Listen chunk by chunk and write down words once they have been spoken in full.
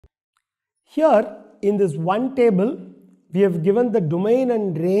Here in this one table, we have given the domain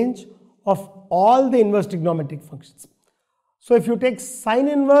and range of all the inverse trigonometric functions. So if you take sine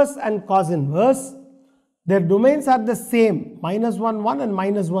inverse and cos inverse, their domains are the same, -1, 1 and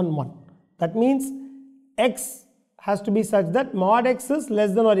 -1, 1. That means x has to be such that mod x is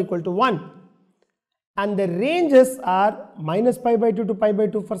less than or equal to 1. And the ranges are -π/2 to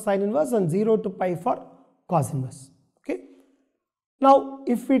π/2 for sine inverse and 0 to pi for cos inverse. Okay. Now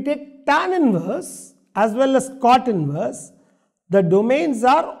if we take tan inverse as well as cot inverse, the domains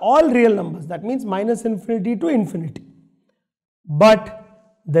are all real numbers. That means -∞ to infinity. But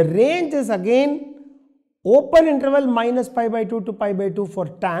the range is again open interval -π/2 to π/2 for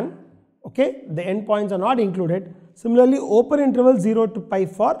tan. Okay, the endpoints are not included. Similarly, open interval 0 to pi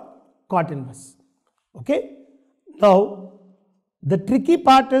for cot inverse. Okay. Now, the tricky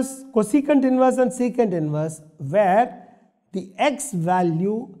part is cosecant inverse and secant inverse, where the x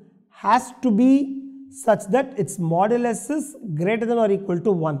value has to be such that its modulus is greater than or equal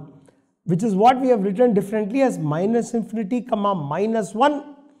to 1, which is what we have written differently as -∞, -1.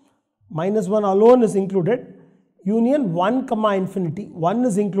 -1 alone is included. Union 1, infinity. 1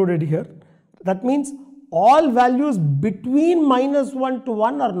 is included here. That means all values between -1 to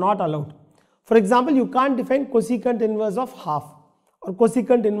 1 are not allowed. For example, you can't define cosecant inverse of half or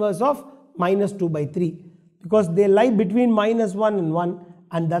cosecant inverse of -2/3 because they lie between -1 and 1,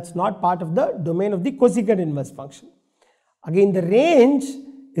 and that's not part of the domain of the cosecant inverse function. Again, the range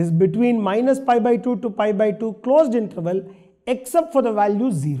is between -π/2 to π/2 closed interval except for the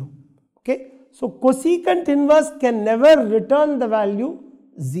value 0. Okay. So cosecant inverse can never return the value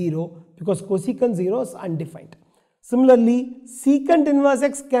 0 because cosecant 0 is undefined. Similarly, secant inverse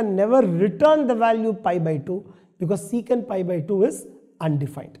x can never return the value π/2 because secant π/2 is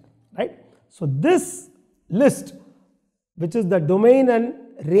undefined, right? So this list, which is the domain and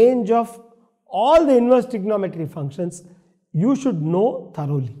range of all the inverse trigonometry functions, you should know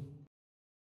thoroughly.